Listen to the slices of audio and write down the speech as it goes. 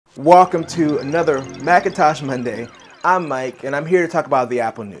Welcome to another Macintosh Monday. I'm Mike, and I'm here to talk about the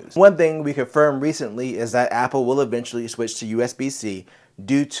Apple news. One thing we confirmed recently is that Apple will eventually switch to USB-C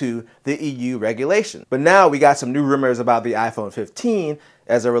due to the EU regulation. But now we got some new rumors about the iPhone 15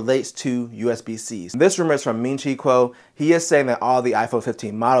 as it relates to USB-C. This rumor is from Minchi. He is saying that all the iPhone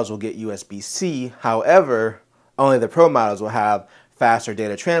 15 models will get USB-C. However, only the Pro models will have faster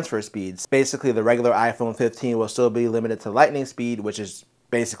data transfer speeds. Basically, the regular iPhone 15 will still be limited to Lightning speed, which is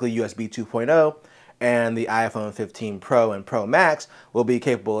basically USB 2.0, and the iPhone 15 Pro and Pro Max will be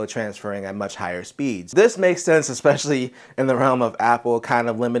capable of transferring at much higher speeds. This makes sense, especially in the realm of Apple kind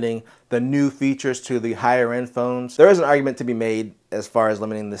of limiting the new features to the higher end phones. There is an argument to be made as far as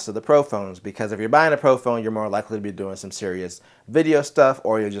limiting this to the Pro phones, because if you're buying a Pro phone, you're more likely to be doing some serious video stuff,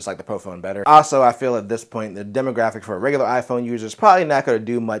 or you'll just like the Pro phone better. Also, I feel at this point, the demographic for a regular iPhone user is probably not going to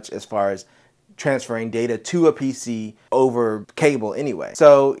do much as far as transferring data to a PC over cable anyway.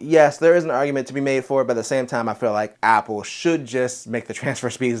 So yes, there is an argument to be made for it, but at the same time, I feel like Apple should just make the transfer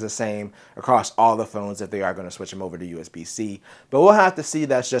speeds the same across all the phones if they are going to switch them over to USB-C. But we'll have to see.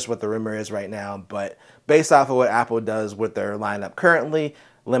 That's just what the rumor is right now. But based off of what Apple does with their lineup currently,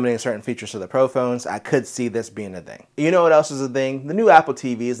 limiting certain features to the Pro phones, I could see this being a thing. You know what else is a thing? The new Apple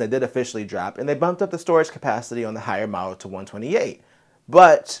TVs, they did officially drop, and they bumped up the storage capacity on the higher model to 128.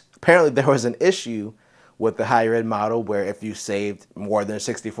 But apparently there was an issue with the higher end model where if you saved more than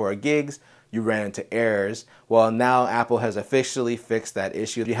 64 gigs, you ran into errors. Well, now Apple has officially fixed that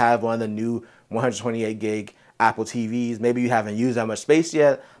issue. If you have one of the new 128 gig Apple TVs, maybe you haven't used that much space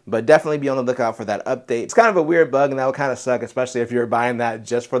yet, but definitely be on the lookout for that update. It's kind of a weird bug, and that would kind of suck, especially if you're buying that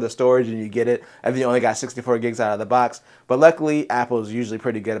just for the storage and you get it and then you only got 64 gigs out of the box. But luckily, Apple's usually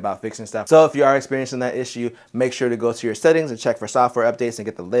pretty good about fixing stuff. So if you are experiencing that issue, make sure to go to your settings and check for software updates and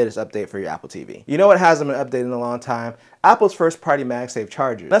get the latest update for your Apple TV. You know what hasn't been updated in a long time? Apple's first-party Magsafe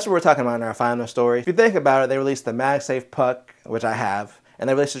charger. That's what we're talking about in our final story. If you think about it, they released the Magsafe Puck, which I have, and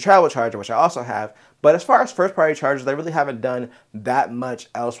they released the travel charger, which I also have. But as far as first-party chargers, they really haven't done that much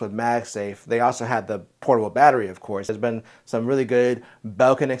else with Magsafe. They also had the portable battery, of course. There's been some really good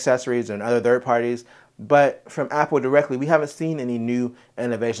Belkin accessories and other third parties. But from Apple directly, we haven't seen any new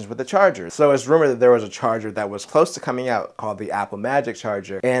innovations with the charger. So it's rumored that there was a charger that was close to coming out called the Apple Magic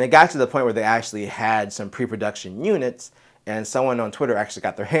Charger. And it got to the point where they actually had some pre-production units, and someone on Twitter actually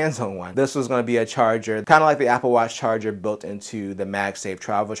got their hands on one. This was going to be a charger, kind of like the Apple Watch charger built into the Magsafe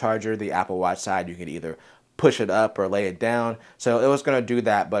travel charger. The Apple Watch side, you could either push it up or lay it down. So it was going to do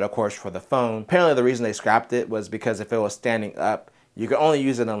that, but of course for the phone. Apparently the reason they scrapped it was because if it was standing up, you could only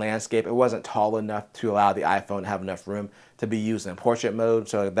use it in landscape. It wasn't tall enough to allow the iPhone to have enough room to be used in portrait mode.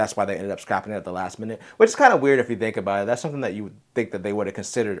 So that's why they ended up scrapping it at the last minute, which is kind of weird if you think about it. That's something that you would think that they would have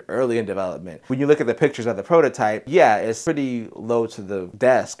considered early in development. When you look at the pictures of the prototype, yeah, it's pretty low to the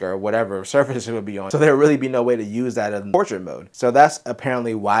desk or whatever surface it would be on. So there would really be no way to use that in portrait mode. So that's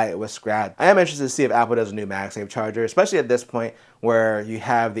apparently why it was scrapped. I am interested to see if Apple does a new MagSafe charger, especially at this point where you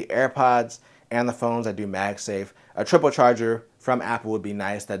have the AirPods and the phones that do MagSafe. A triple charger from Apple would be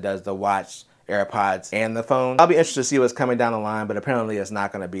nice that does the watch, AirPods, and the phone. I'll be interested to see what's coming down the line, but apparently it's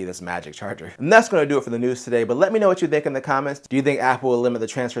not going to be this magic charger. And that's going to do it for the news today, but let me know what you think in the comments. Do you think Apple will limit the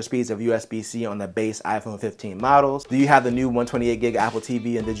transfer speeds of USB-C on the base iPhone 15 models? Do you have the new 128 gig Apple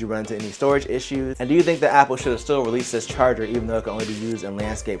TV, and did you run into any storage issues? And do you think that Apple should have still released this charger even though it can only be used in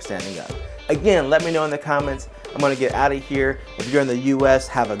landscape standing up? Again, let me know in the comments. I'm going to get out of here. If you're in the US,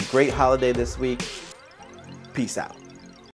 have a great holiday this week. Peace out.